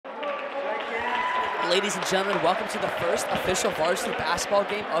ladies and gentlemen, welcome to the first official varsity basketball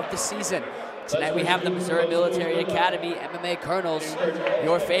game of the season. Tonight we have the Missouri Military Academy MMA Colonels,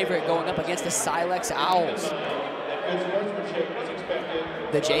 your favorite, going up against the Silex Owls.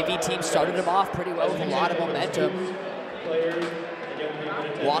 The JV team started them off pretty well with a lot of momentum,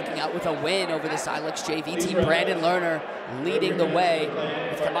 walking out with a win over the Silex JV team. Brandon Lerner leading the way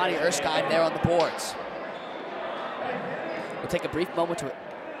with Kamani Erskine there on the boards. We'll take a brief moment to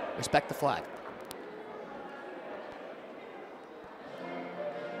respect the flag.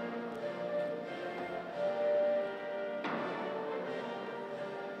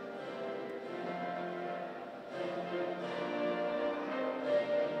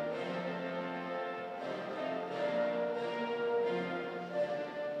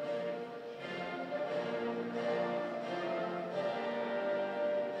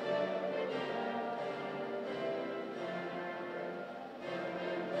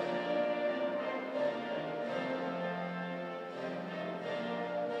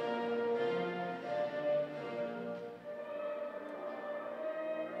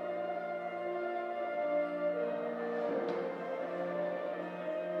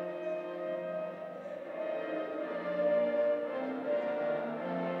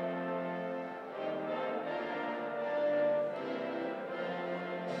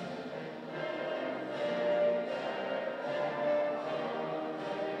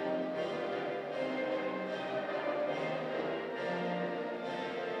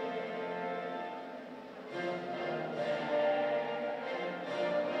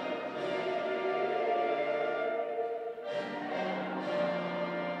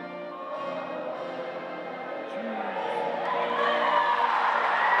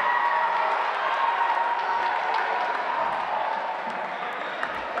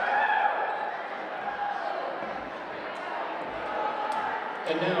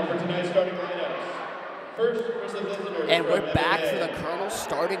 And now for tonight's starting lineups. First was the visitors. And we're back for the Colonel's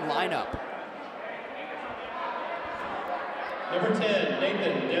starting lineup. Number 10,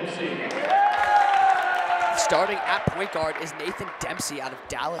 Nathan Dempsey. Starting at point guard is Nathan Dempsey out of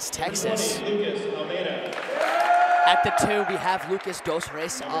Dallas, Texas. 20, Lucas Almeida. At the 2, we have Lucas Dos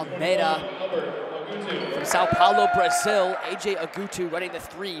Reis Almeida. From Sao Paulo, Brazil, AJ Agutu running the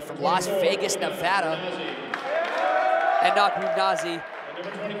 3 from Las Vegas, Nevada. And Nazi.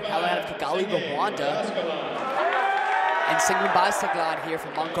 Helen out of Kigali, Rwanda, and Singman Baisaglan here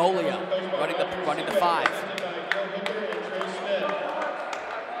from Mongolia, running the 5.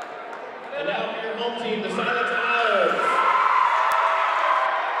 And now for your home team, the Silex Owls.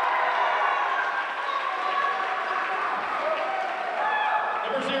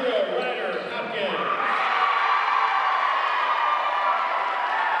 Number 0, Ryder Hopkins.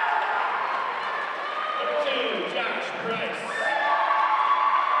 Number 2, Josh Price.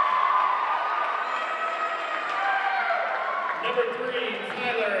 Number 3,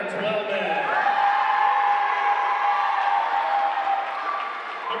 Tyler Twelman.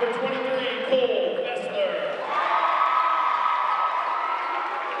 Number 23, Cole Fessler.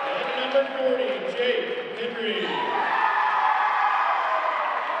 And number 40, Jake Henry. The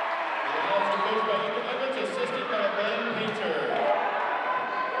Owls are coached by Ethan Evans, assisted by Ben Painter.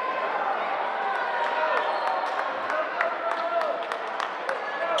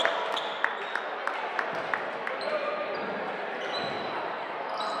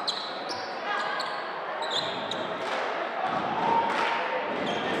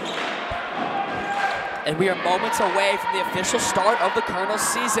 And we are moments away from the official start of the Colonel's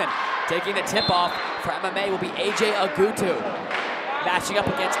season. Taking the tip-off for MMA will be AJ Agutu. Matching up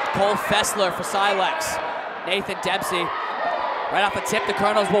against Cole Fessler for Silex. Nathan Dempsey. Right off the tip, the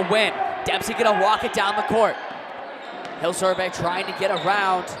Colonels will win. Dempsey gonna walk it down the court. Hill Survey trying to get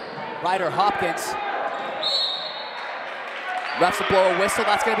around Ryder Hopkins. Refs will blow a whistle.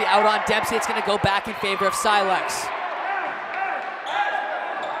 That's gonna be out on Dempsey. It's gonna go back in favor of Silex.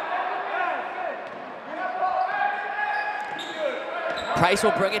 Price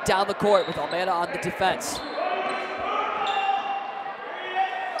will bring it down the court with Almeida on the defense.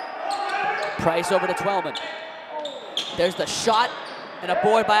 Price over to Twelman. There's the shot and a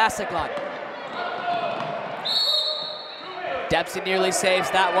board by Asaglan. Dempsey nearly saves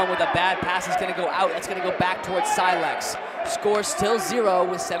that one with a bad pass. It's gonna go out. That's gonna go back towards Silex. Score still 0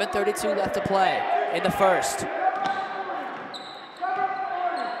 with 7:32 left to play in the first.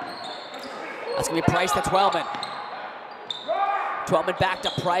 That's gonna be Price to Twelman. Twelman back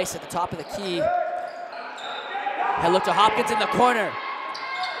to Price at the top of the key. Head look to Hopkins in the corner.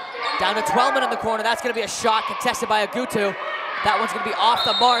 Down to Twelman in the corner. That's going to be a shot contested by Agutu. That one's going to be off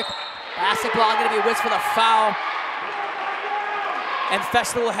the mark. Asaglan going to be whisked for the foul. And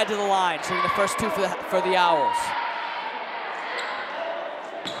Fessler will head to the line, shooting the first two for the Owls.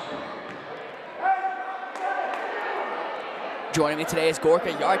 Joining me today is Gorka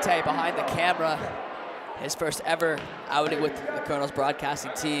Yarte behind the camera. His first ever outing with the Colonels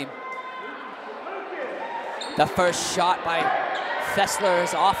broadcasting team. The first shot by Fessler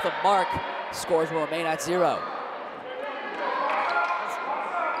is off the mark. Scores will remain at 0.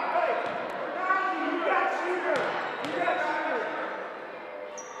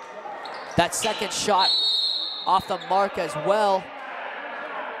 That second shot off the mark as well.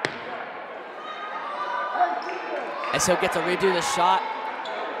 As he'll get to redo the shot.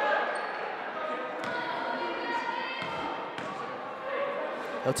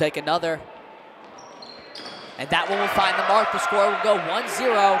 He'll take another. And that one will find the mark. The score will go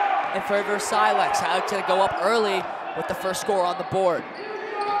 1-0 in favor of Silex. Silex going to go up early with the first score on the board.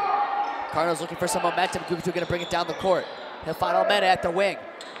 Cardinals looking for some momentum. Gutu going to bring it down the court. He'll find Almeida at the wing.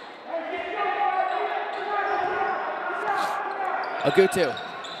 Gutu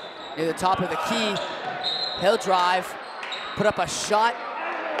near the top of the key. He'll drive, put up a shot.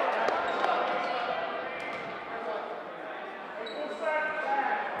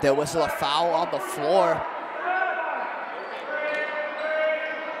 They'll whistle a foul on the floor.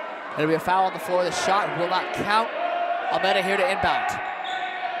 It'll be a foul on the floor. The shot will not count. Almeida here to inbound.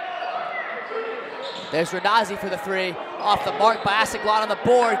 There's Renazi for the three. Off the mark by Aseglan on the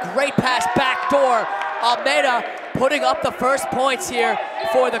board. Great pass backdoor. Almeida putting up the first points here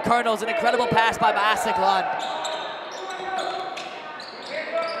for the Colonels. An incredible pass by Aseglan.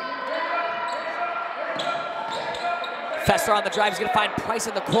 Fessler on the drive. He's going to find Price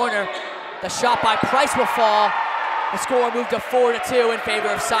in the corner. The shot by Price will fall. The score moved to 4-2 in favor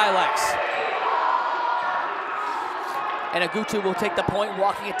of Silex. And Gutu will take the point,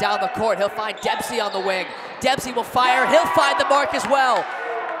 walking it down the court. He'll find Dempsey on the wing. Dempsey will fire. He'll find the mark as well.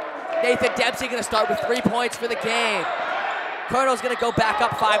 Nathan Dempsey going to start with 3 points for the game. Colonel's going to go back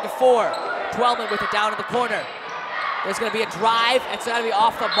up 5-4. Twellman with it down in the corner. There's going to be a drive. It's going to be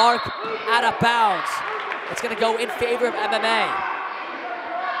off the mark, out of bounds. It's going to go in favor of MMA.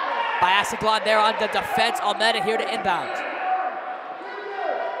 By Aseglan there on the defense. Almeida here to inbound.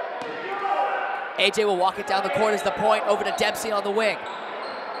 AJ will walk it down the court as the point over to Dempsey on the wing.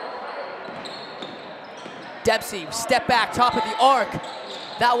 Dempsey, step back, top of the arc.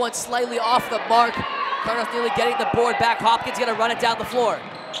 That one slightly off the mark. Colonels nearly getting the board back. Hopkins gonna run it down the floor.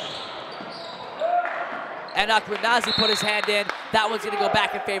 And Renazi put his hand in. That one's gonna go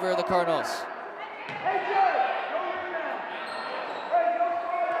back in favor of the Colonels.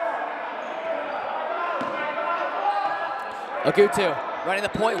 Gutu running the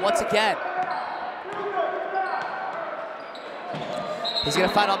point once again. He's going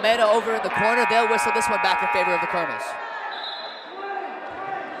to find Almeida over in the corner. They'll whistle this one back in favor of the Colonels.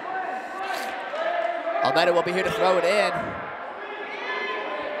 Almeida will be here to throw it in.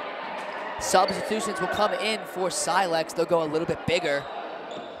 Substitutions will come in for Silex. They'll go a little bit bigger.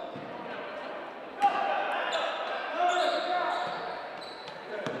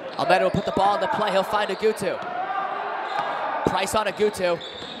 Almeida will put the ball in the play. He'll find Gutu. Price on Gutu.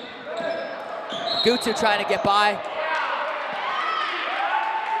 Gutu trying to get by.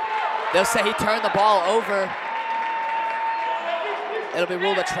 They'll say he turned the ball over. It'll be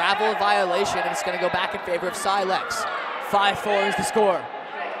ruled a travel violation, and it's going to go back in favor of Silex. 5-4 is the score.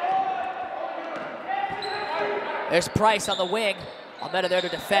 There's Price on the wing. Almeida there to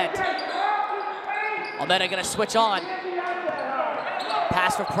defend. Almeida going to switch on.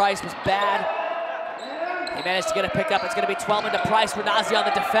 Pass for Price was bad. He managed to get a pick up. It's going to be Twellman to Price. Renazi on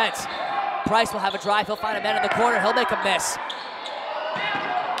the defense. Price will have a drive. He'll find a man in the corner. He'll make a miss.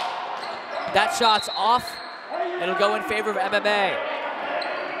 That shot's off. It'll go in favor of MMA.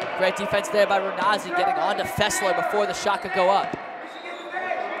 Great defense there by Renazi, getting on to Fessler before the shot could go up.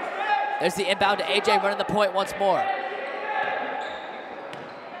 There's the inbound to AJ, running the point once more.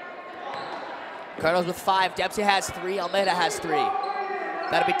 Colonels with 5. Dempsey has 3. Almeida has 3.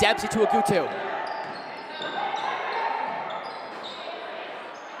 That'll be Dempsey to Gutu.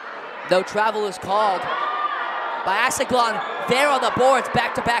 No travel is called by Aseglan. There on the boards,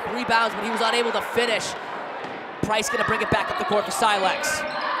 back-to-back rebounds, but he was unable to finish. Price gonna bring it back up the court for Silex.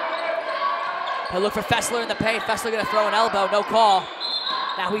 He'll look for Fessler in the paint. Fessler gonna throw an elbow, no call.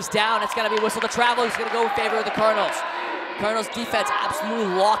 Now he's down, it's gonna be whistle to travel. He's gonna go in favor of the Colonels. Colonels defense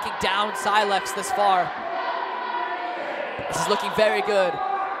absolutely locking down Silex this far. This is looking very good.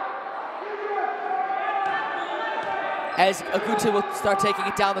 As Gutu will start taking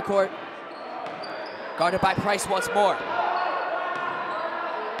it down the court. Guarded by Price once more.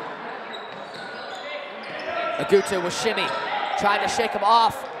 Gutu will shimmy, Trying to shake him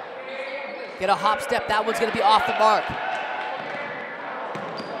off. Get a hop step, that one's gonna be off the mark.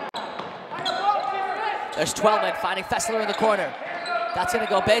 There's Twellman finding Fessler in the corner. That's gonna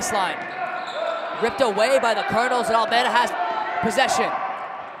go baseline. Ripped away by the Colonels, and Almeida has possession.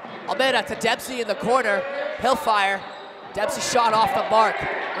 Almeida to Dempsey in the corner. He'll fire. Dempsey shot off the mark.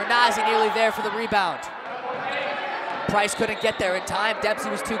 Renazzi nearly there for the rebound. Price couldn't get there in time. Dempsey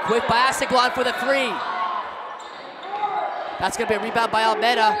was too quick. Biasaglan for the three. That's gonna be a rebound by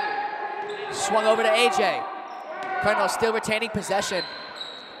Almeida. Swung over to AJ. Colonels still retaining possession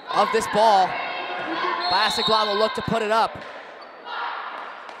of this ball. Biasaglan will look to put it up.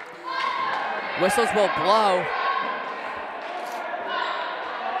 Whistles will blow.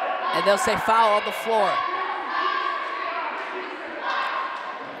 And they'll say foul on the floor.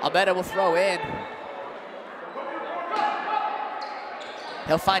 Almeida will throw in.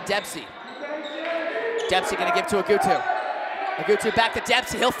 He'll find Dempsey. Dempsey gonna give to Agutu. Agutu back to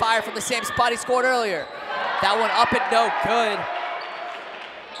Dempsey. He'll fire from the same spot he scored earlier. That one up and no good.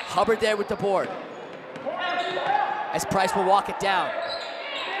 Hubbard there with the board. As Price will walk it down.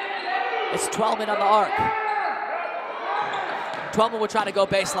 It's Twellman on the arc. Twellman will try to go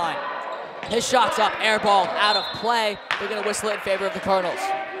baseline. His shot's up, air ball, out of play. They're gonna whistle it in favor of the Colonels.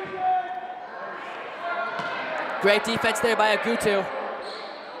 Great defense there by Agutu.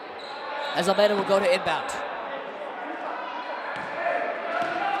 As Almeida will go to inbound.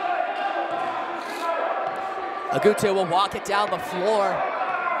 Agutu will walk it down the floor.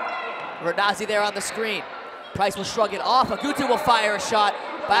 Renazzi there on the screen. Price will shrug it off. Agutu will fire a shot.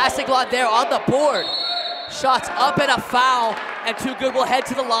 Biasaglan there on the board. Shots up and a foul. And Too Good will head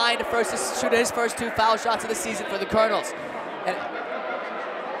to the line to shoot his first 2 foul shots of the season for the Colonels. And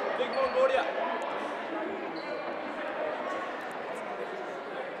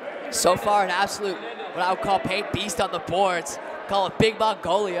so far, an absolute, what I would call paint beast on the boards. Call it Big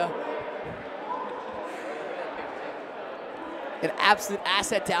Mongolia. An absolute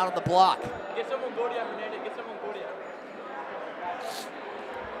asset down on the block. Get some Mongolia, Fernandez. Get some Mongolia.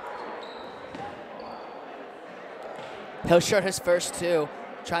 He'll shoot his first 2,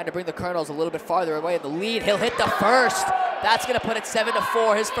 trying to bring the Colonels a little bit farther away in the lead. He'll hit the first. That's gonna put it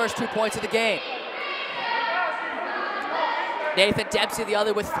 7-4, his first 2 points of the game. Nathan Dempsey the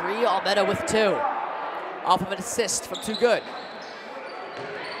other with 3, Almeida with 2. Off of an assist from Too Good.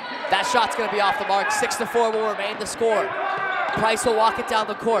 That shot's gonna be off the mark. 6-4 will remain the score. Price will walk it down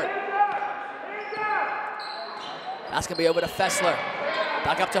the court. That's gonna be over to Fessler.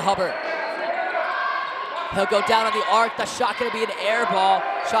 Back up to Hubbard. He'll go down on the arc. The shot gonna be an air ball.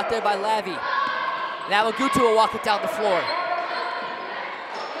 Shot there by Lavi. Now Agutu will walk it down the floor.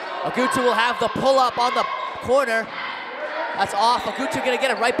 Agutu will have the pull up on the corner. That's off. Agutu gonna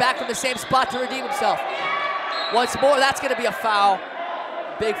get it right back from the same spot to redeem himself. Once more, that's gonna be a foul.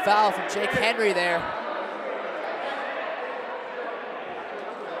 Big foul from Jake Henry there.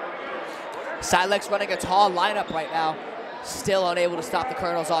 Silex running a tall lineup right now. Still unable to stop the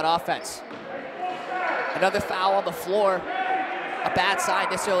Colonels on offense. Another foul on the floor. A bad sign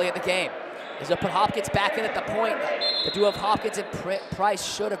this early in the game. As they'll put Hopkins back in at the point. The duo of Hopkins and Price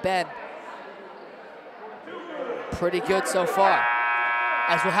should have been pretty good so far.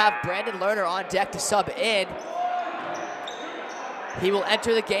 As we'll have Brandon Lerner on deck to sub in. He will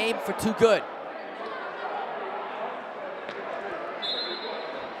enter the game for Too Good.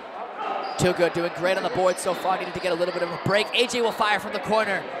 Too Good doing great on the board so far. Needed to get a little bit of a break. AJ will fire from the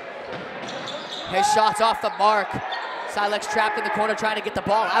corner. His shot's off the mark. Silex trapped in the corner trying to get the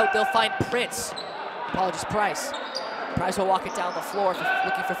ball out. They'll find Prince. Apologies, Price. Price will walk it down the floor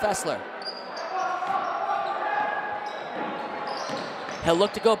looking for Fessler. He'll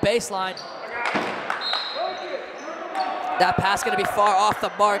look to go baseline. That pass gonna be far off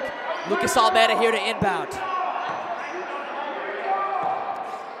the mark. Lucas Almeida here to inbound.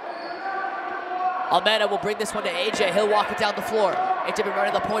 Almeida will bring this one to AJ. He'll walk it down the floor. AJ been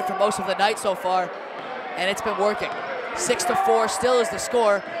running the point for most of the night so far, and it's been working. 6-4 still is the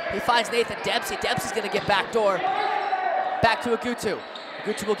score. He finds Nathan Dempsey. Dempsey's gonna get backdoor. Back to Agutu.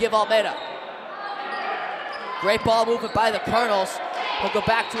 Agutu will give Almeida. Great ball movement by the Colonels. He'll go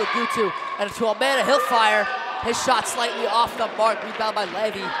back to Agutu, and to Almeida, he'll fire. His shot slightly off the mark, rebound by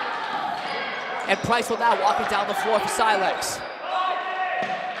Levy. And Price will now walk it down the floor for Silex.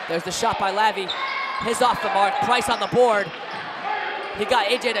 There's the shot by Lavi. His off the mark, Price on the board. He got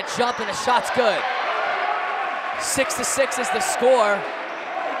AJ to jump and the shot's good. 6-6 is the score.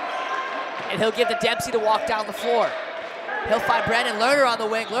 And he'll give the Dempsey to walk down the floor. He'll find Brandon Lerner on the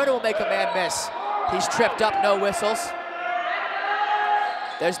wing. Lerner will make a man miss. He's tripped up, no whistles.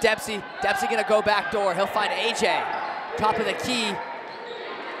 There's Dempsey. Dempsey gonna go back door. He'll find AJ. top of the key.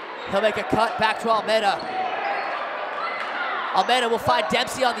 He'll make a cut back to Almeida. Almeida will find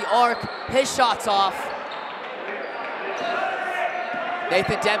Dempsey on the arc. His shot's off.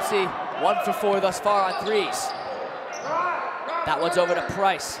 Nathan Dempsey, 1 for 4 thus far on threes. That one's over to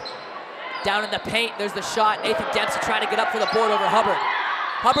Price. Down in the paint, there's the shot. Nathan Dempsey trying to get up for the board over Hubbard.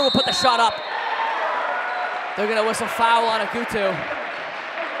 Hubbard will put the shot up. They're gonna whistle foul on Agutu.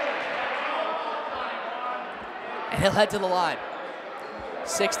 And he'll head to the line.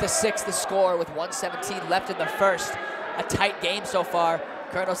 6-6 the score with 1:17 left in the first. A tight game so far.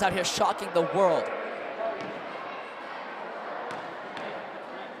 Colonels out here shocking the world.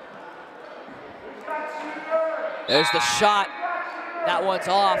 There's the shot. That one's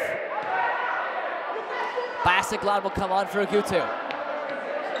off. Basaglon will come on for Agutu.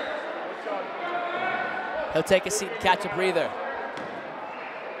 He'll take a seat and catch a breather.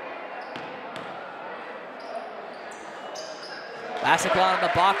 Basaglon on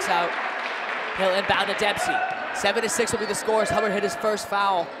the box out. He'll inbound to Dempsey. 7-6 will be the score as Hubbard hit his first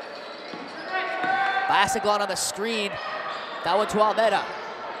foul. Basaglon on the screen. That one to Almeida.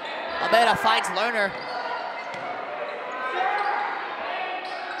 Almeida finds Lerner.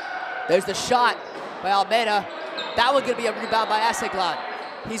 There's the shot by Almeida. That one gonna be a rebound by Basaglon.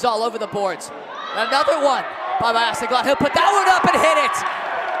 He's all over the boards. And another one by Basaglon. He'll put that one up and hit it.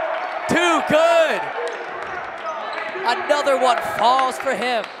 Too good. Another one falls for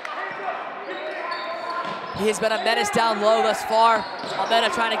him. He has been a menace down low thus far. Almeida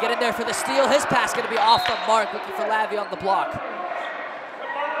trying to get in there for the steal. His pass gonna be off the mark, looking for Lavie on the block.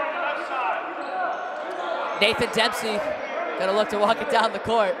 Nathan Dempsey gonna look to walk it down the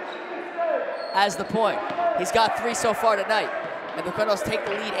court as the point. He's got 3 so far tonight. And the Colonels take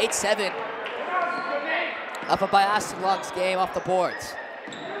the lead 8-7. Up a Basaglon's game off the boards.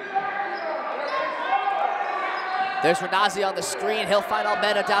 There's Renazi on the screen. He'll find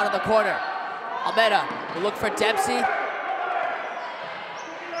Almeida down in the corner. Almeida will look for Dempsey.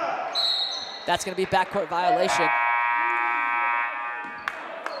 That's gonna be a backcourt violation.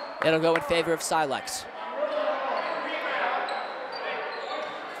 It'll go in favor of Silex.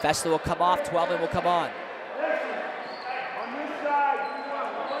 Fessler will come off, 12 will come on.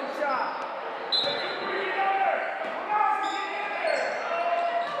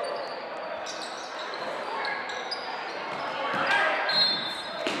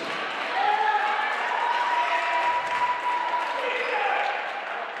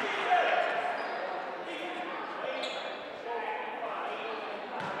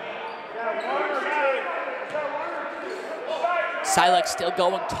 Silex still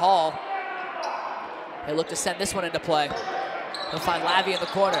going tall. He'll look to send this one into play. He'll find Lavie in the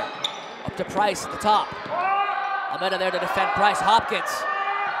corner. Up to Price at the top. Almeida there to defend Price. Hopkins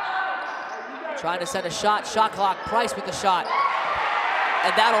trying to send a shot. Shot clock. Price with the shot.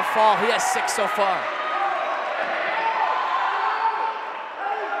 And that'll fall. He has 6 so far.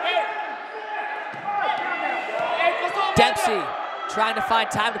 Dempsey trying to find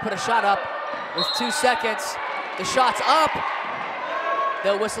time to put a shot up. With 2 seconds. The shot's up.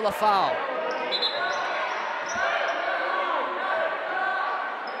 They'll whistle a foul.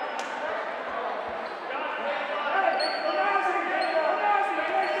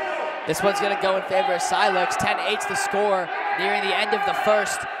 This one's gonna go in favor of Silex. 10-8's the score, nearing the end of the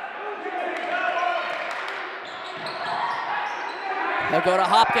first. They'll go to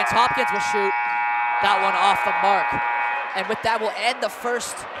Hopkins. Hopkins will shoot that one off the mark. And with that, we'll end the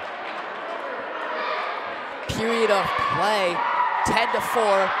first period of play.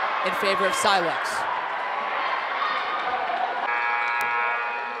 10-4 in favor of Silex.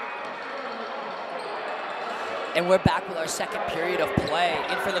 And we're back with our second period of play.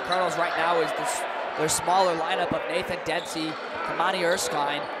 In for the Colonels right now is their smaller lineup of Nathan Dempsey, Kamani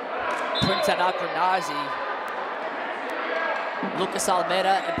Erskine, Prince Anakranazi, Lucas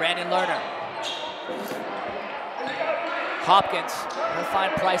Almeida, and Brandon Lerner. Hopkins will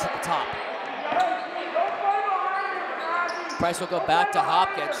find Price at the top. Price will go back to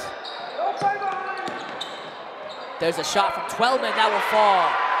Hopkins. There's a shot from Twellman, that will fall.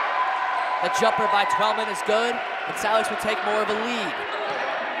 The jumper by Twellman is good, and Silex will take more of a lead.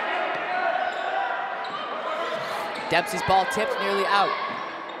 Dempsey's ball tipped, nearly out.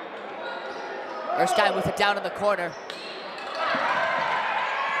 Erskine with it down in the corner.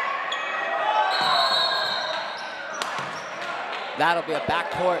 That'll be a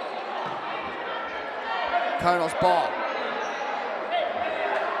backcourt Colonels ball.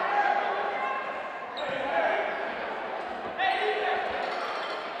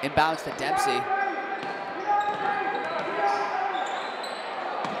 Inbounds to Dempsey.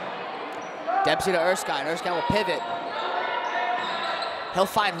 Dempsey to Erskine. Erskine will pivot. He'll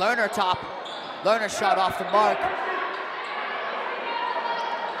find Lerner top. Lerner shot off the mark.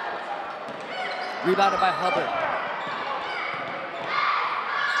 Rebounded by Hubbard.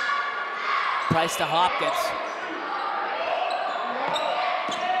 Price to Hopkins.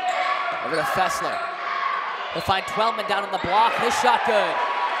 Over to Fessler. He'll find Twellman down on the block. His shot good.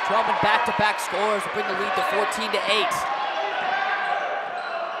 Twellman back-to-back scores will bring the lead to 14-8.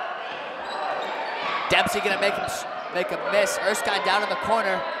 Dempsey gonna make a miss. Erskine down in the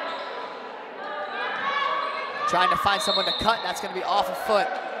corner. Trying to find someone to cut, and that's gonna be off a foot.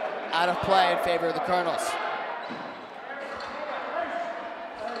 Out of play in favor of the Colonels.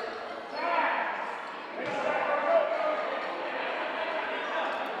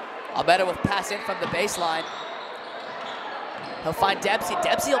 Almeida will pass in from the baseline. He'll find Dempsey.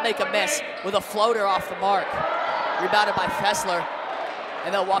 Dempsey will make a miss with a floater off the mark. Rebounded by Fessler,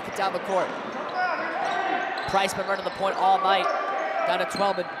 and they'll walk it down the court. Price been running the point all night. Down to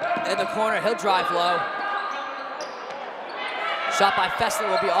Twellman in the corner. He'll drive low. Shot by Fessler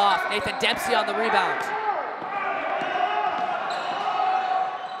will be off. Nathan Dempsey on the rebound.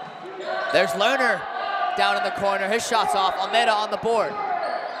 There's Lerner down in the corner. His shot's off. Almeida on the board.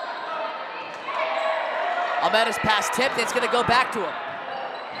 Almeida's pass tipped. It's going to go back to him.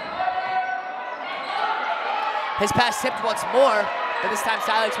 His pass tipped once more, but this time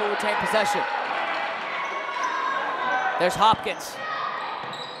Silex will retain possession. There's Hopkins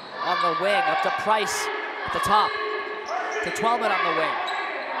on the wing, up to Price at the top. To Twellman on the wing.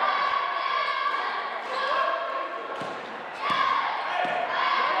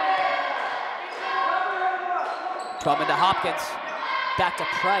 Twellman to Hopkins. Back to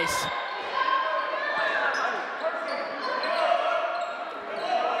Price.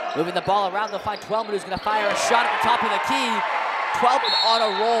 Moving the ball around, they'll find Twellman, who's going to fire a shot at the top of the key. Twellman on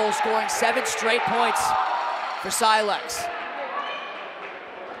a roll, scoring 7 straight points for Silex.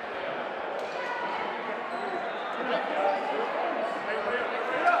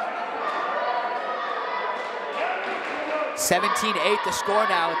 (17-8) the score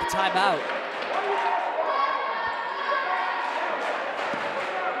now at the timeout.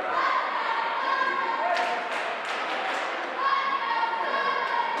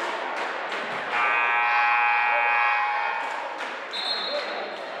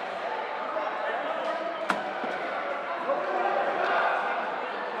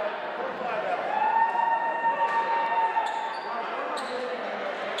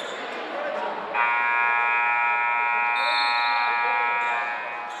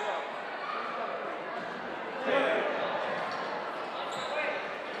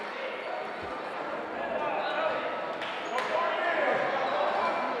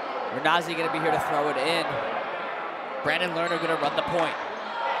 Renazi gonna be here to throw it in. Brandon Lerner gonna run the point.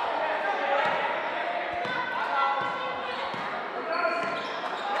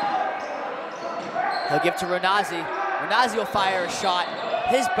 He'll give to Renazi. Renazi will fire a shot.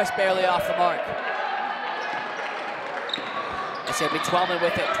 His just barely off the mark. It's gonna be Twellman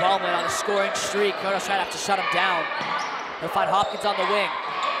with it. Twellman on a scoring streak. Colonel's trying to have to shut him down. He'll find Hopkins on the wing.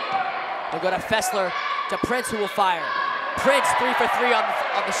 He'll go to Fessler, to Prince, who will fire. Prince 3 for 3 on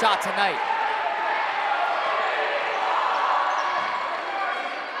the shot tonight.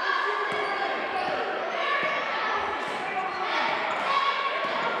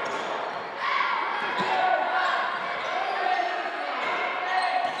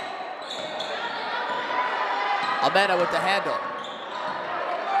 Almeida with the handle.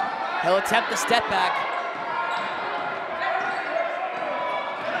 He'll attempt the step back.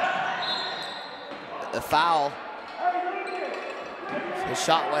 The foul. His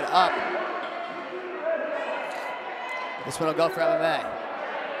shot went up. This one will go for MMA.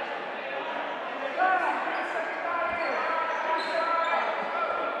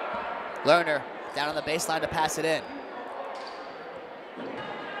 Lerner down on the baseline to pass it in.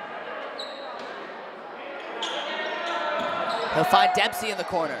 He'll find Dempsey in the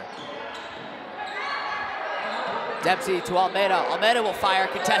corner. Dempsey to Almeida. Almeida will fire,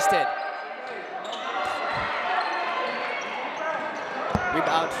 contested.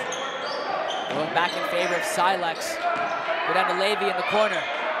 Rebound. Going back in favor of Silex. Go down to Levy in the corner.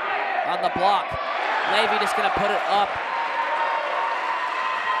 On the block. Levy just gonna put it up.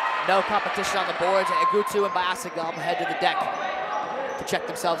 No competition on the boards, and Agutu and Bayasagam head to the deck to check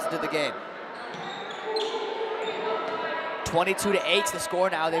themselves into the game. 22-8 the score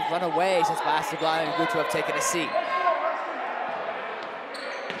now. They've run away since Bayasagam and Agutu have taken a seat.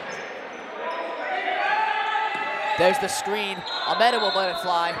 There's the screen. Almeida will let it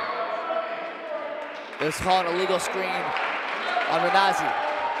fly. They're calling an illegal screen on Renazi.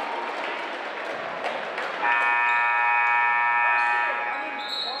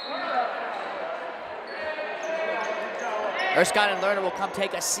 Erskine and Lerner will come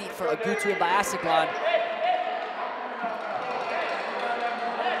take a seat for Agutu and Biasaglan.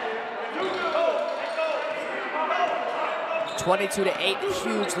 (22-8),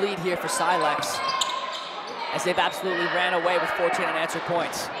 huge lead here for Silex, as they've absolutely ran away with 14 unanswered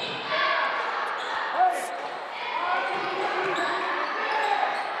points.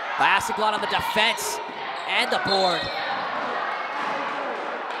 Biasaglan on the defense and the board.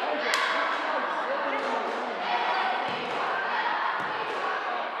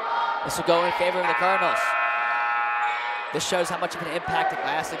 This will go in favor of the Cardinals. This shows how much of an impact that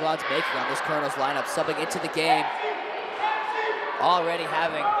Biasaglan's making on this Cardinals lineup, subbing into the game, already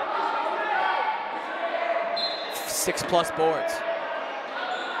having 6+ boards.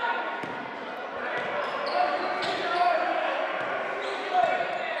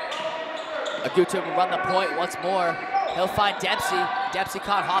 Agutu will run the point once more. He'll find Dempsey. Dempsey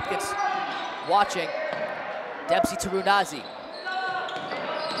caught Hopkins watching. Dempsey to Runazi.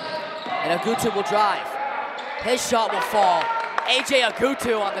 And Agutu will drive. His shot will fall. AJ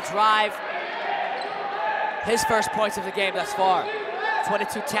Agutu on the drive. His first points of the game thus far.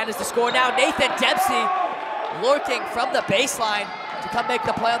 22-10 is the score now. Nathan Dempsey lurking from the baseline to come make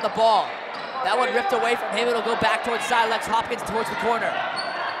the play on the ball. That one ripped away from him. It'll go back towards Silex. Hopkins towards the corner.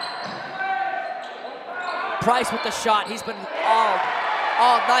 Price with the shot. He's been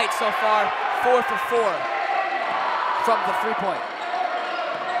all night so far. 4 for 4 from the three-point.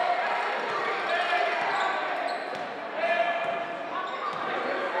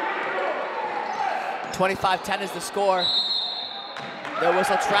 25-10 is the score. There was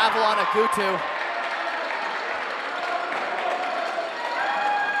a travel on Agutu.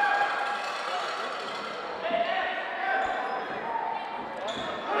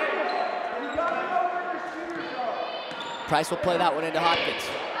 Price will play that one into Hopkins.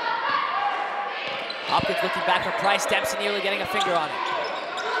 Hopkins looking back for Price. Dempsey nearly getting a finger on it.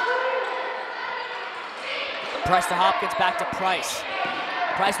 Price to Hopkins, back to Price.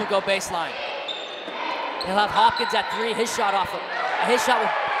 Price will go baseline. He'll have Hopkins at 3. His shot will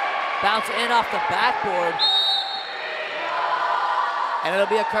bounce in off the backboard. And it'll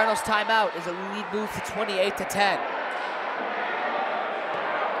be a Cardinals timeout as the lead moves to 28-10.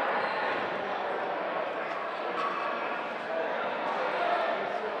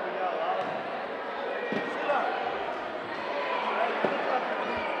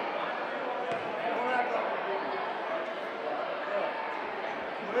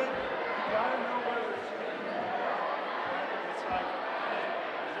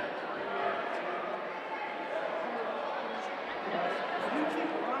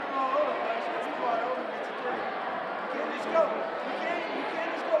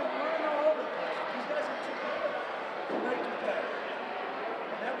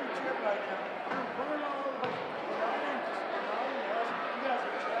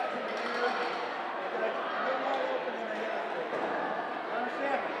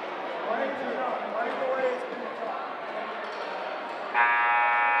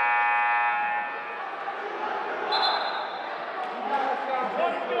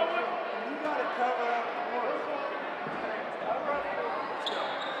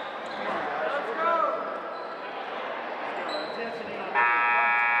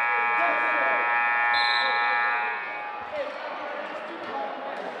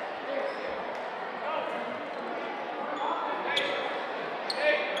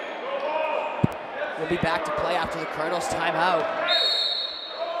 We'll be back to play after the Cardinals timeout.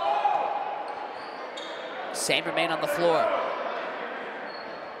 Same remain on the floor.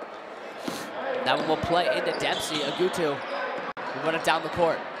 That one will play into Dempsey. Agutu will run it down the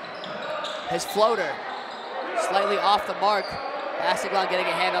court. His floater slightly off the mark. Biasaglan getting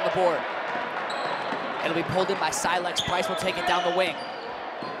a hand on the board. It'll be pulled in by Silex. Price will take it down the wing.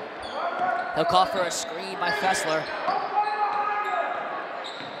 He'll call for a screen by Fessler.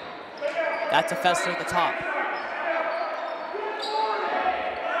 That's a Fessler at the top.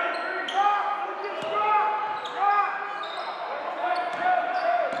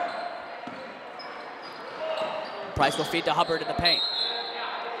 Price will feed to Hubbard in the paint.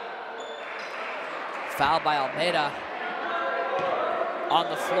 Foul by Almeida on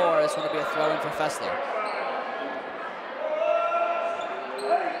the floor. This one will be a throw-in for Fessler.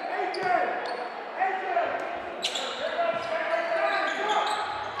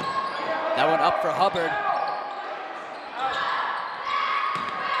 That one up for Hubbard.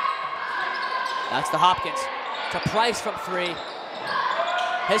 That's the Hopkins to Price from 3.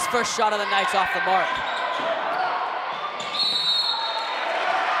 His first shot of the night's off the mark.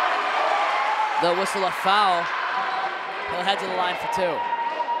 They'll whistle a foul. He'll head to the line for 2.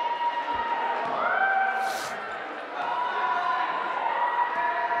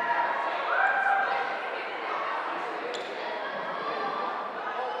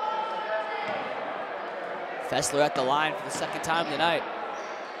 Fessler at the line for the second time tonight.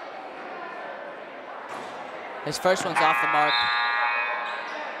 His first one's off the mark.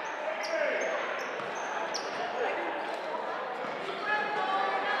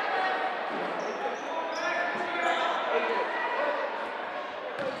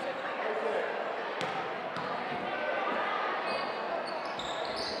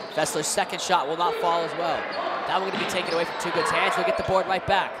 Fessler's second shot will not fall as well. That one going to be taken away from Too Good's hands. He'll get the board right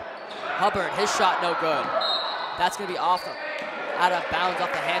back. Hubbard, his shot no good. That's going to be out of bounds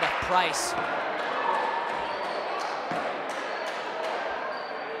off the hand of Price.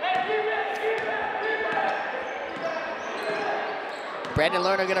 Brandon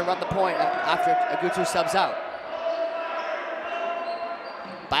Lerner going to run the point after Agutu subs out.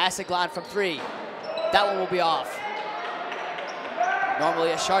 Biasaglan from 3. That one will be off.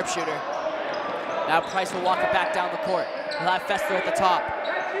 Normally a sharpshooter. Now Price will walk it back down the court. He'll have Fessler at the top.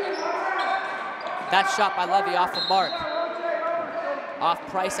 That shot by Levy off the mark. Off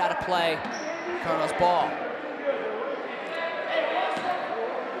Price, out of play. Colonel's ball.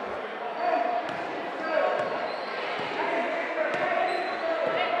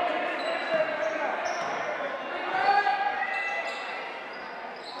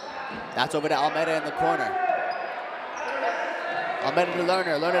 That's over to Almeida in the corner. Almeida to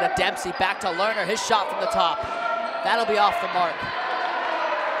Lerner, Lerner to Dempsey, back to Lerner, his shot from the top. That'll be off the mark.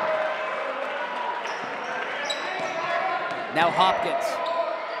 Now Hopkins.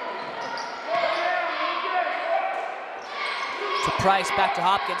 To Price, back to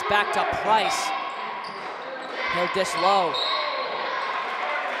Hopkins, back to Price. He'll dish low.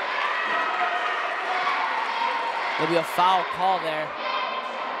 There'll be a foul call there.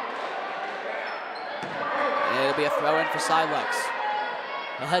 And it'll be a throw in for Silex.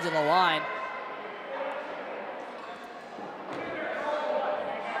 He'll head to the line.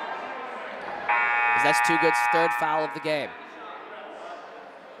 That's Too Good's third foul of the game.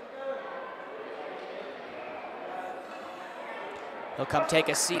 He'll come take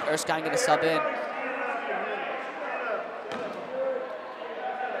a seat. Erskine gonna sub in.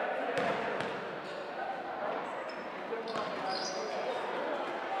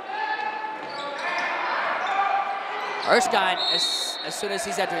 Erskine, as soon as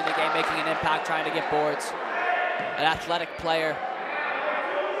he's entering the game, making an impact, trying to get boards. An athletic player.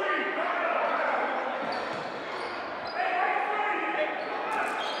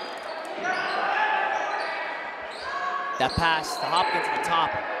 That pass to Hopkins at the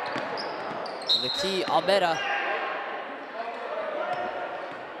top. And the key, Almeida.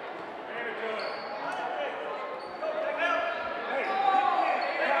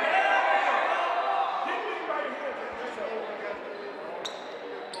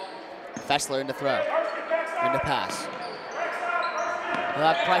 Fessler in the throw, in the pass. He'll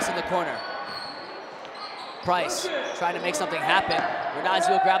have Price in the corner. Price trying to make something happen. Renazzi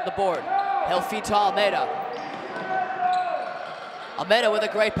will grab the board. He'll feed to Almeida. Almeida with a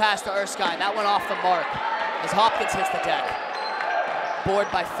great pass to Erskine. That went off the mark as Hopkins hits the deck. Board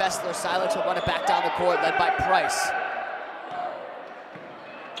by Fessler. Silex will run it back down the court, led by Price.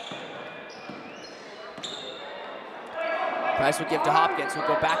 Price will give to Hopkins, who'll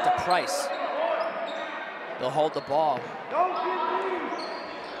go back to Price. They'll hold the ball.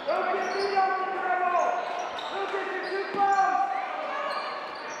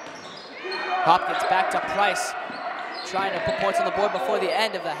 Hopkins back to Price, trying to put points on the board before the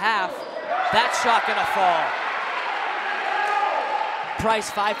end of the half. That shot gonna fall.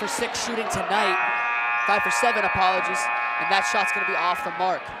 Price 5 for 6 shooting tonight. 5 for 7, apologies. And that shot's gonna be off the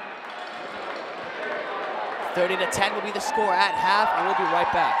mark. 30-10 will be the score at half, and we'll be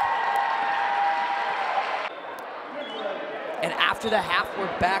right back. And after the half, we're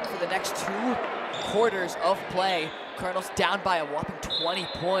back for the next 2 quarters of play. Colonel's down by a whopping 20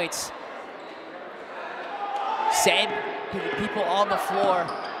 points. Same people on the floor.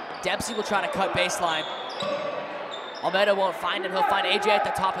 Dempsey will try to cut baseline. Almeida won't find him. He'll find AJ at the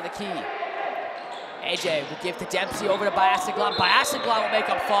top of the key. AJ will give to Dempsey, over to Biasaglan. Biasaglan will make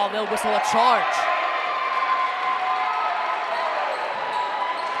him fall. They'll whistle a charge.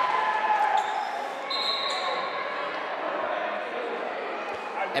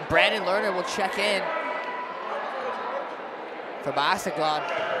 And Brandon Lerner will check in for Biasaglan.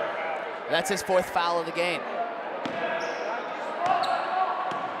 That's his 4th foul of the game.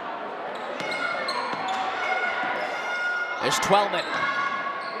 There's Twellman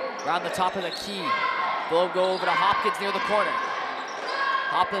around the top of the key. They'll go over to Hopkins near the corner.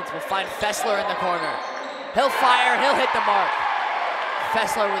 Hopkins will find Fessler in the corner. He'll fire, he'll hit the mark.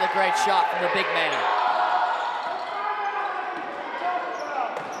 Fessler with a great shot from the big man.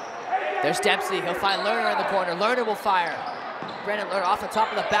 There's Dempsey. He'll find Lerner in the corner. Lerner will fire. Brandon Lerner off the top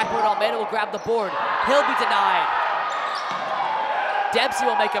of the backboard. Almeida will grab the board. He'll be denied. Dempsey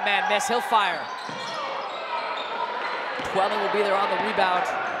will make a man miss. He'll fire. Twellman will be there on the rebound.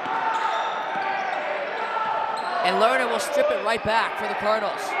 And Lerner will strip it right back for the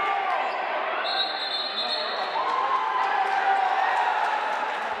Cardinals.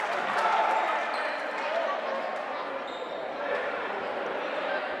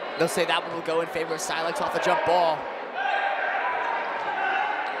 They'll say that one will go in favor of Silex off the jump ball.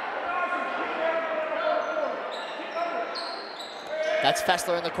 That's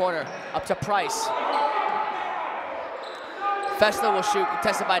Fessler in the corner, up to Price. Fessler will shoot,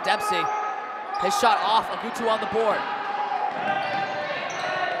 contested by Dempsey. His shot off, Ogutu on the board.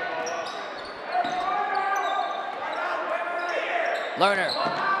 Lerner,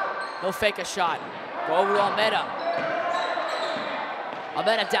 he'll fake a shot. Go over to Almeida.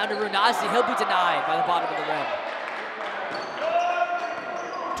 Almeida down to Runazi, he'll be denied by the bottom of the rim.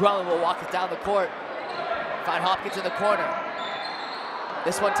 Dwellin will walk it down the court. Find Hopkins in the corner.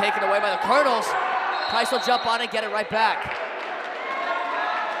 This one taken away by the Colonels. Price will jump on it, get it right back.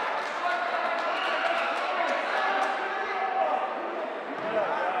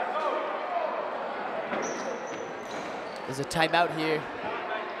 There's a timeout here.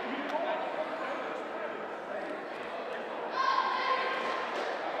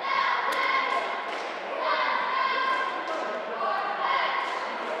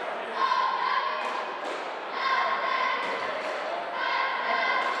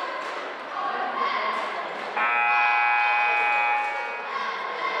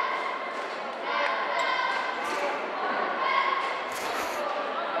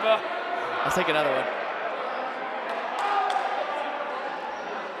 Let's take another one.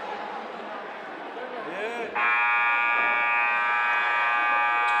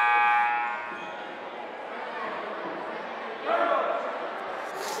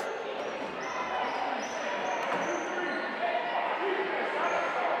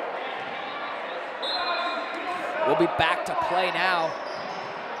 We'll be back to play now.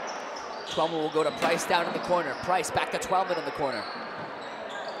 Twellman will go to Price down in the corner. Price back to Twellman in the corner.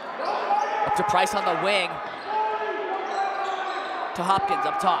 Up to Price on the wing. To Hopkins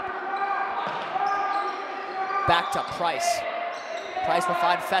up top. Back to Price. Price will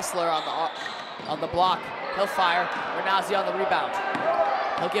find Fessler on the block. He'll fire. Renazi on the rebound.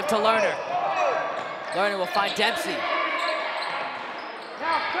 He'll give to Lerner. Lerner will find Dempsey.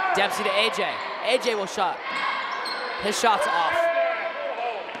 Dempsey to AJ. AJ will shot. His shot's off.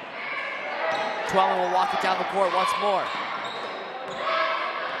 Twellman will walk it down the court once more.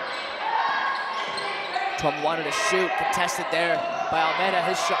 Twellman wanted to shoot, contested there by Almeida.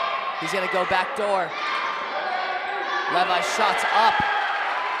 His shot, he's gonna go back door. Levi's shot's up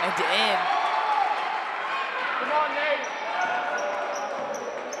and in. Come on, Nate.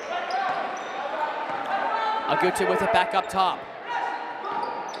 Ogutu with it back up top.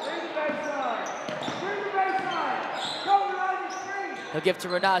 He'll give to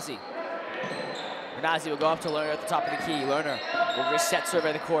Renazi. Renazi will go up to Lerner at the top of the key. Lerner will reset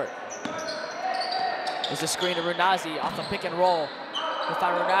survey the court. There's a screen to Renazi off the pick and roll. He'll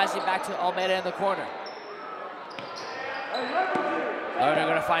find Renazi back to Almeida in the corner. Lerner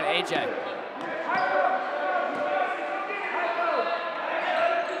gonna find AJ.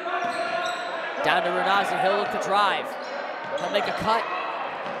 Down to Renazi, he'll look to drive. He'll make a cut.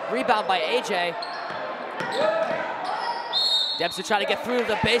 Rebound by AJ. Dempsey trying to get through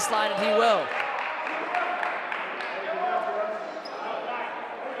the baseline, and he will.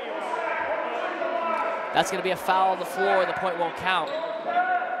 That's going to be a foul on the floor. The point won't count.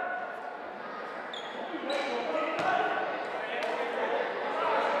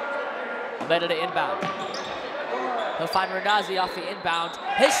 Almeida to inbound. He'll find Renazi off the inbound.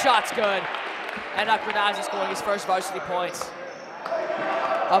 His shot's good. And Renazi scoring his first varsity points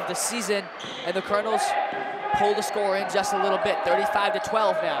of the season. And the Colonels pull the score in just a little bit.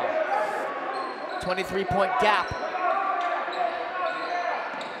 35-12 now. 23-point gap.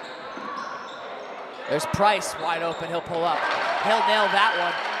 There's Price wide open, he'll pull up. He'll nail that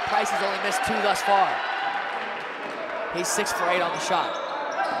one. Price has only missed 2 thus far. He's 6 for 8 on the shot.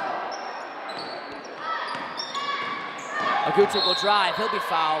 Ogutu will drive, he'll be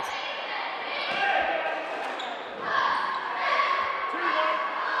fouled.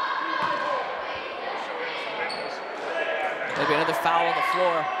 Maybe another foul on the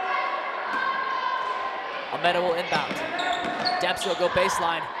floor. Almeida will inbound. Dempsey will go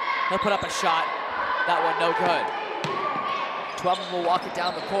baseline. He'll put up a shot. That one no good. Twellman will walk it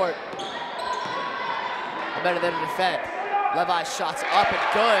down the court. Almeida there to defend. Levi's shot's up and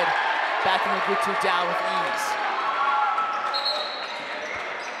good. backing Ogutu down with ease.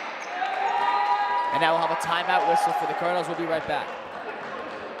 And now we'll have a timeout whistle for the Colonels. We'll be right back.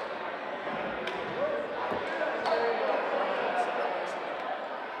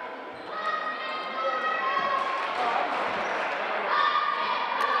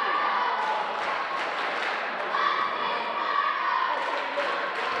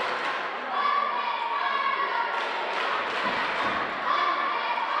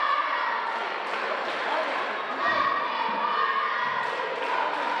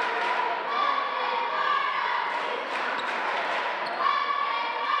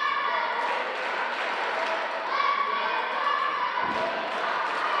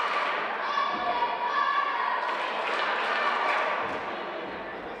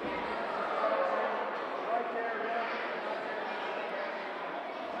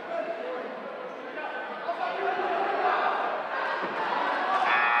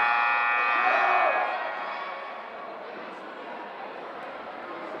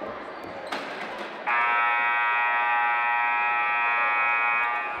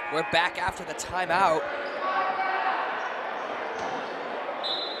 We're back after the timeout.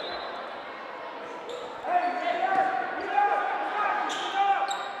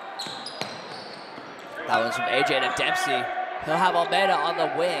 That one's from AJ to Dempsey. He'll have Almeida on the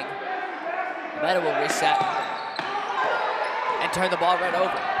wing. Almeida will reset and turn the ball right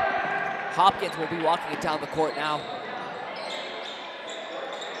over. Hopkins will be walking it down the court now.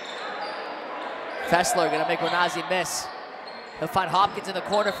 Fessler gonna make Renazi miss. He'll find Hopkins in the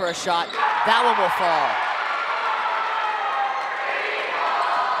corner for a shot. That one will fall.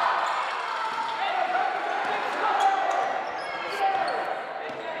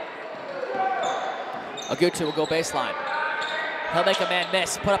 Ogutu will go baseline. He'll make a man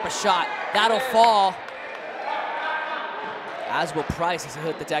miss, put up a shot. That'll fall. As will Price as he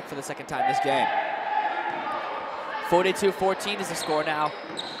hit the deck for the second time this game. 42-14 is the score now.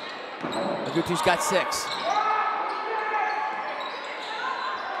 Ogutu's got 6.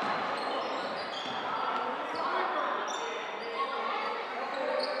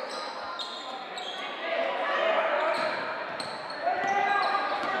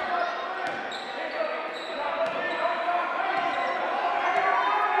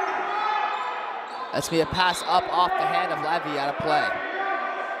 That's going to be a pass up off the hand of Levy out of play.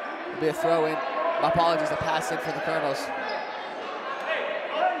 It'll be a throw in. My apologies, a pass in for the Colonels.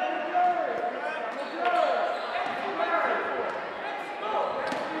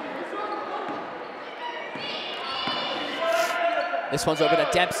 This one's over to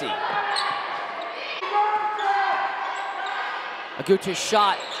Dempsey. Ogutu's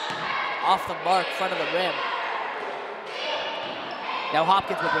shot off the mark, front of the rim. Now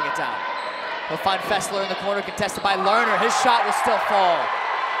Hopkins will bring it down. He'll find Fessler in the corner, contested by Lerner. His shot will still fall.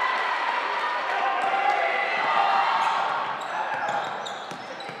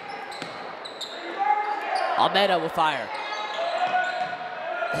 Almeida will fire.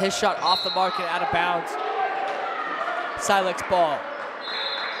 His shot off the mark and out of bounds. Silex ball.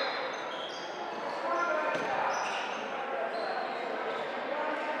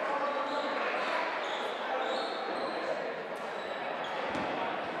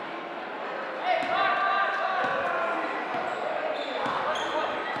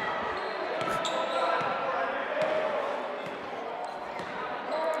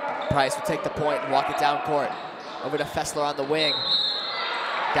 Price will take the point and walk it down court. Over to Fessler on the wing.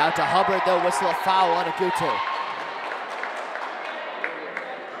 Down to Hubbard, though, whistle a foul on Ogutu.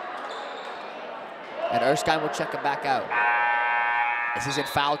 And Erskine will check him back out. As he's in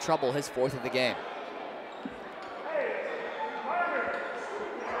foul trouble, his 4th of the game.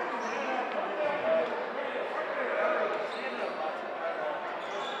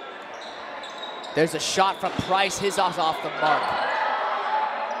 There's a shot from Price, his off the mark.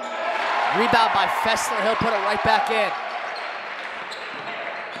 Rebound by Fessler, he'll put it right back in.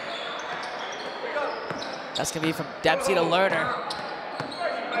 That's gonna be from Dempsey to Lerner.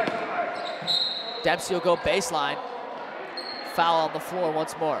 Dempsey will go baseline. Foul on the floor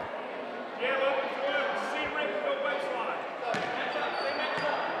once more.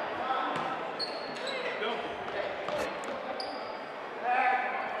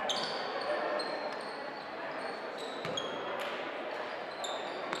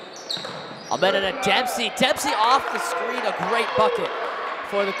 Almeida to Dempsey. Dempsey off the screen, a great bucket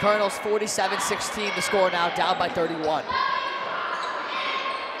for the Colonels. 47-16, the score now, down by 31.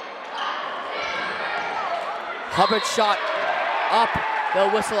 Hubbard shot up, they'll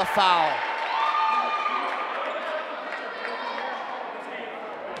whistle a foul.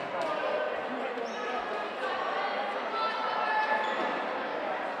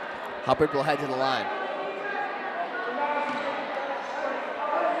 Hubbard will head to the line.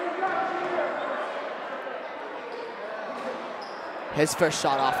 His first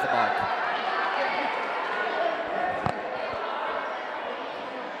shot off the mark.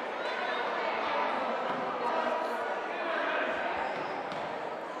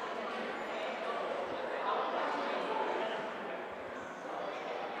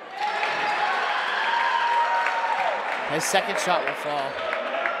 His second shot will fall.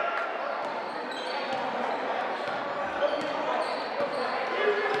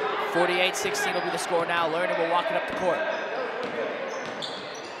 .48-16 will be the score now. Lerner will walk it up the court.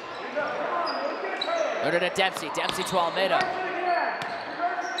 Lerner to Dempsey. Dempsey to Almeida.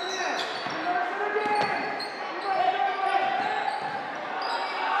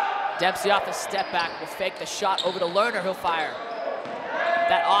 Dempsey off the step back will fake the shot over to Lerner. He'll fire.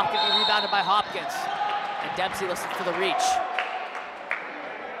 That off can be rebounded by Hopkins. And Dempsey listens for the reach.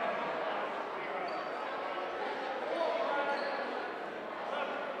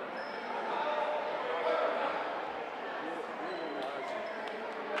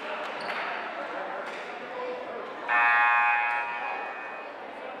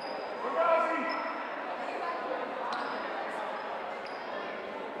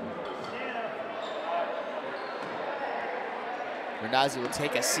 Renazzi will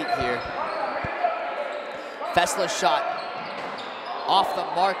take a seat here. Fessler's shot off the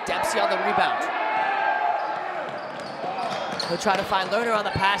mark. Dempsey on the rebound. He'll try to find Lerner on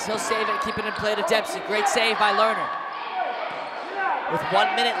the pass. He'll save it and keep it in play to Dempsey. Great save by Lerner. With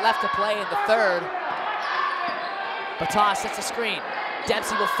 1 minute left to play in the third, Batas sets a screen.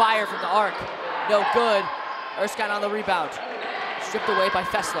 Dempsey will fire from the arc. No good. Erskine on the rebound. Stripped away by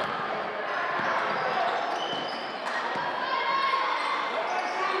Fessler.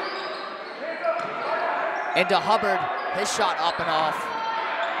 Into Hubbard, his shot up and off.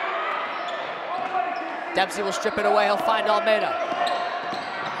 Dempsey will strip it away, he'll find Almeida.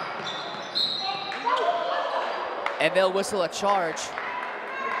 And they'll whistle a charge.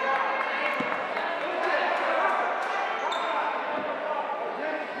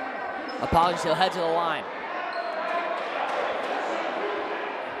 Apologies, he'll head to the line.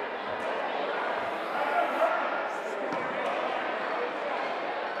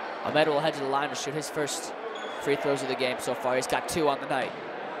 Almeida will head to the line to shoot his first free throws of the game so far. He's got 2 on the night.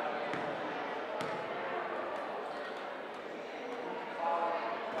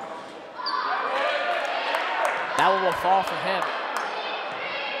 That one will fall for him.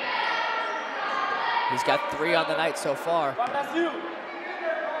 He's got 3 on the night so far.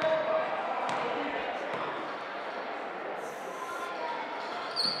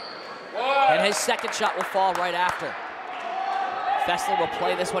 And his second shot will fall right after. Fessler will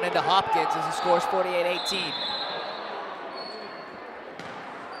play this one into Hopkins as he scores 48-18.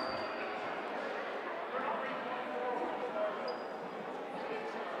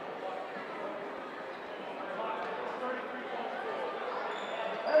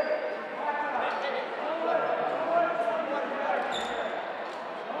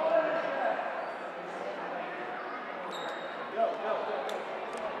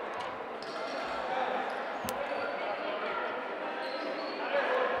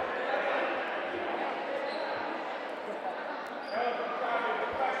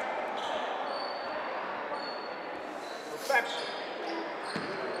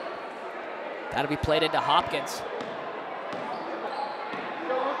 That'll be played into Hopkins.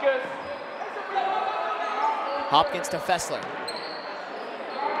 Hopkins to Fessler.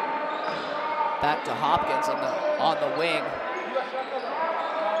 Back to Hopkins on the wing.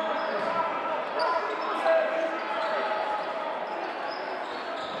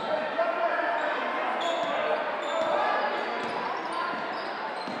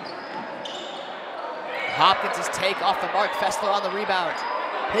 Hopkins' take off the mark. Fessler on the rebound.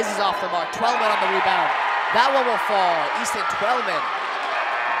 His is off the mark. Twellman on the rebound. That one will fall. Easton Twellman.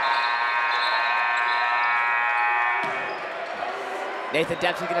 Nathan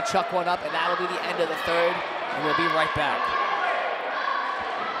Dempsey gonna chuck one up, and that'll be the end of the third, and we'll be right back.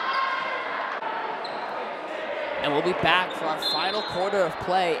 And we'll be back for our final quarter of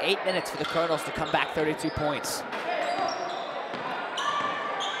play. 8 minutes for the Colonels to come back 32 points.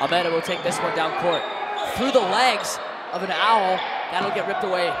 Almeida will take this one down court. Through the legs of an Owl. That'll get ripped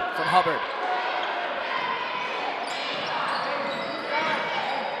away from Hubbard.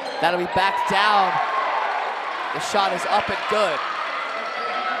 That'll be backed down. The shot is up and good.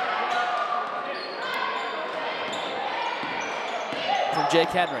 From Jake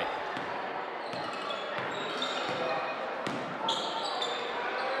Henry.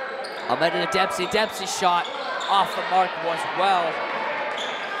 Almeida to Dempsey. Dempsey's shot off the mark was well.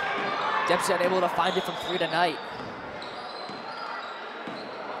 Dempsey unable to find it from 3 tonight.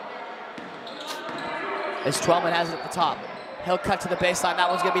 As Twellman has it at the top. He'll cut to the baseline. That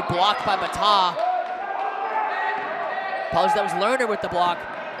one's going to be blocked by Mata. Apologies, that was Lerner with the block.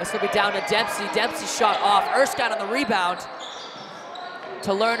 This will be down to Dempsey. Dempsey shot off. Erskine on the rebound.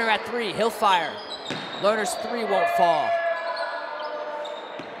 To Lerner at 3. He'll fire. Lerner's 3 won't fall.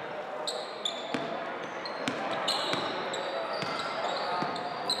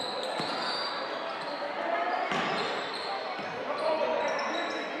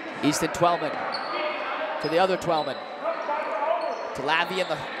 Easton Twellman to the other Twellman. To Lavie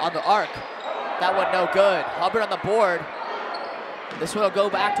on the arc. That one no good. Hubbard on the board. This one will go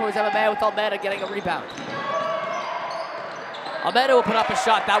back towards MMA with Almeida getting a rebound. Almeida will put up a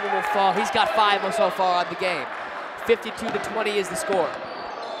shot. That one will fall. He's got 5 so far on the game. 52-20 is the score.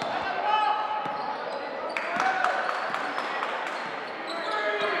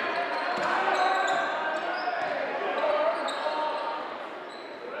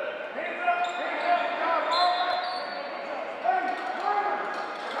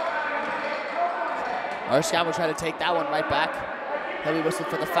 Erskine will try to take that one right back. He'll be whistled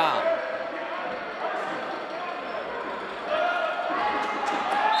for the foul.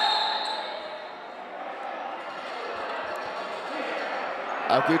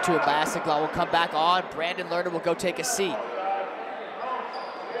 Ogutu and Bassinglaw will come back on. Brandon Lerner will go take a seat.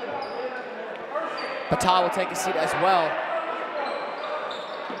 Patal will take a seat as well.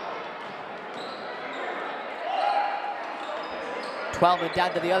 Twellman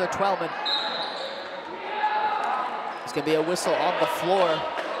down to the other Twellman. There's going to be a whistle on the floor.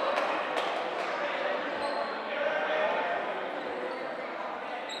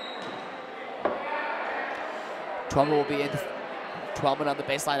 Twellman will be in. Twellman on the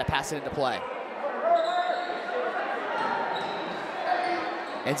baseline to pass it into play.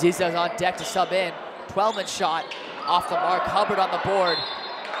 And Ziza's on deck to sub in. Twellman shot off the mark. Hubbard on the board.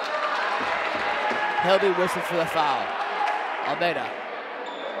 He'll be whistled for the foul. Almeida.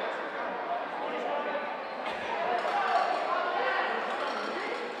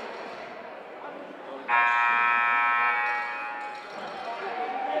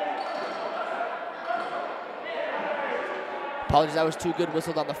 Apologies, that was too good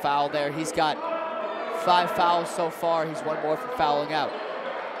whistled on the foul there. He's got 5 fouls so far. He's 1 more from fouling out.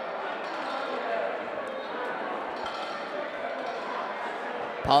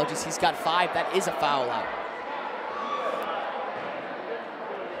 Apologies, he's got 5. That is a foul out.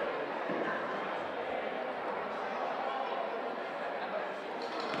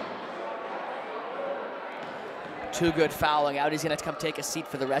 Too good fouling out. He's gonna come take a seat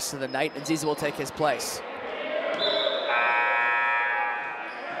for the rest of the night, and Ziza will take his place.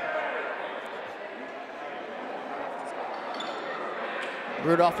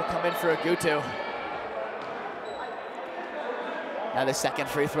 Rudolph will come in for Ogutu. Now the second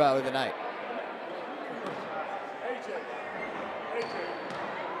free throw of the night.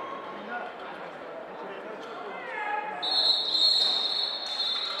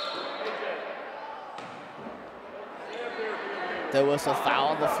 The whistle, foul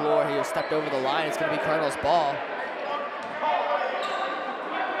on the floor. He stepped over the line. It's going to be Colonel's ball.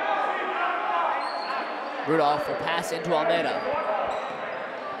 Rudolph will pass into Almeida.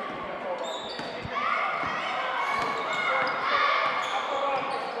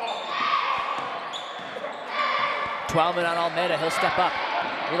 Twellman on Almeida, he'll step up.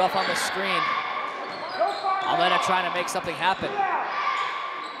 Rudolph on the screen. Almeida trying to make something happen.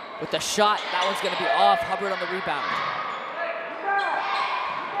 With the shot, that one's gonna be off. Hubbard on the rebound.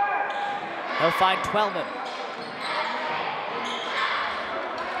 He'll find Twellman.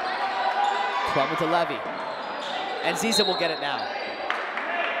 Twellman to Levy. And Ziza will get it now.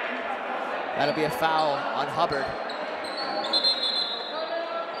 That'll be a foul on Hubbard.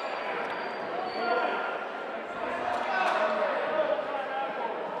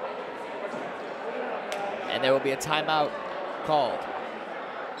 And there will be a timeout called.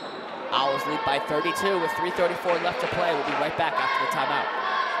 Owls lead by 32 with 3:34 left to play. We'll be right back after the timeout.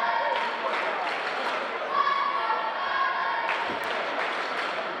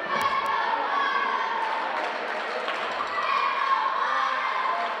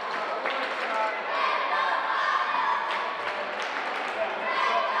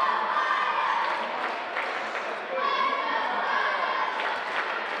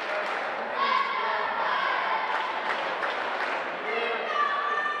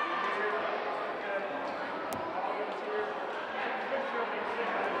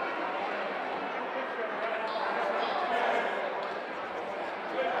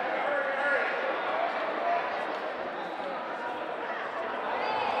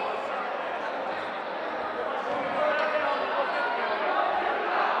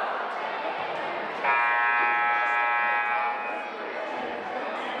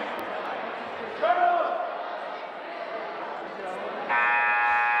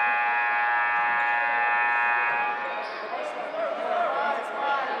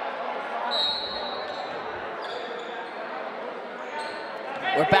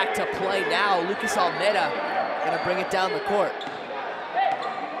 We're back to play now. Lucas Almeida gonna bring it down the court.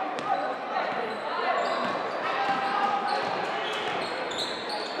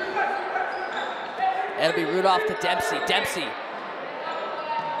 It'll be Rudolph to Dempsey. Dempsey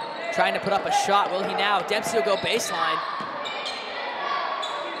trying to put up a shot. Will he now? Dempsey will go baseline.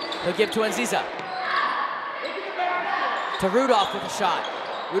 He'll give to Nziza. To Rudolph with a shot.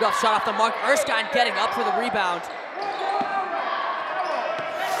 Rudolph shot off the mark. Erskine getting up for the rebound.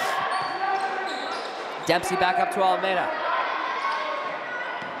 Dempsey back up to Almeida.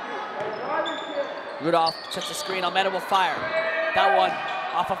 Rudolph sets the screen. Almeida will fire. That one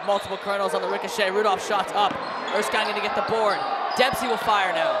off of multiple kernels on the ricochet. Rudolph shots up. Erskine going to get the board. Dempsey will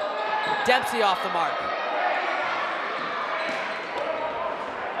fire now. Dempsey off the mark.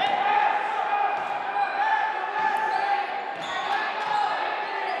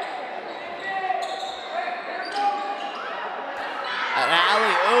 An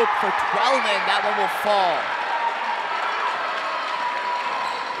alley-oop for Twellman. That one will fall.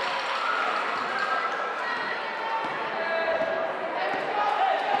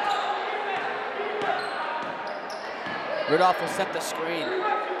 Rudolph will set the screen.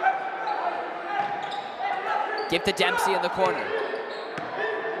 Give to Dempsey in the corner.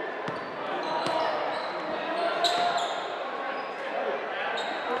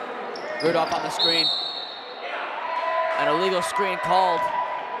 Rudolph on the screen. An illegal screen called.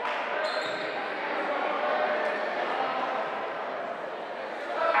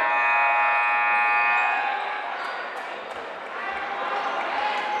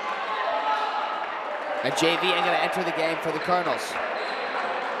 A JV ain't gonna enter the game for the Colonels.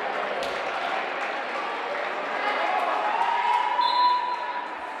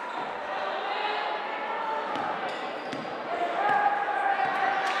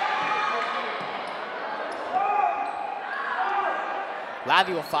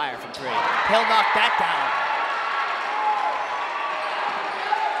 Lavi will fire from three. He'll knock that down.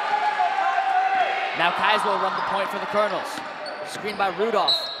 Now Kaiser will run the point for the Colonels. Screen by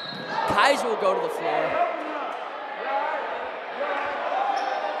Rudolph. Kaiser will go to the floor.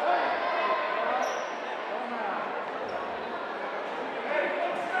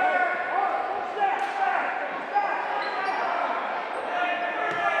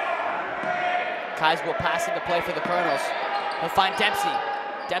 Kaiser will pass into play for the Colonels. He'll find Dempsey.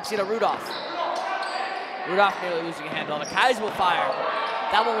 Dempsey to Rudolph. Rudolph nearly losing a handle on it. Kaiser will fire.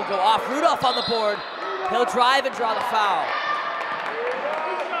 That one will go off. Rudolph on the board. He'll drive and draw the foul.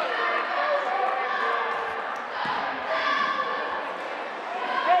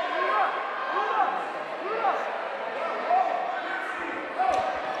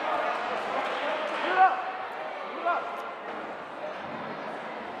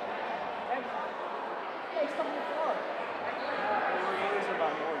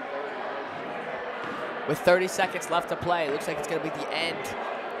 With 30 seconds left to play, it looks like it's going to be the end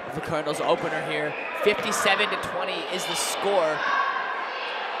of the Colonels' opener here. 57-20 is the score.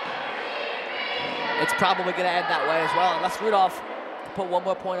 It's probably going to end that way as well, unless Rudolph can put one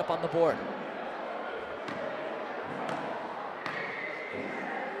more point up on the board.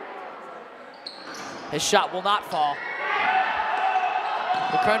 His shot will not fall.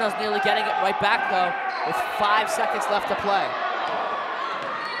 The Colonels nearly getting it right back, though, with 5 seconds left to play.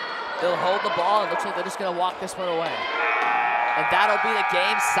 They'll hold the ball, and looks like they're just gonna walk this one away. And that'll be the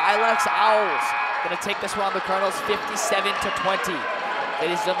game. Silex Owls gonna take this one on the Colonels 57-20.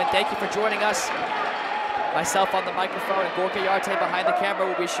 Ladies and gentlemen, thank you for joining us. Myself on the microphone and Gorka Yarte behind the camera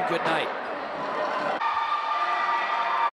will wish you good night.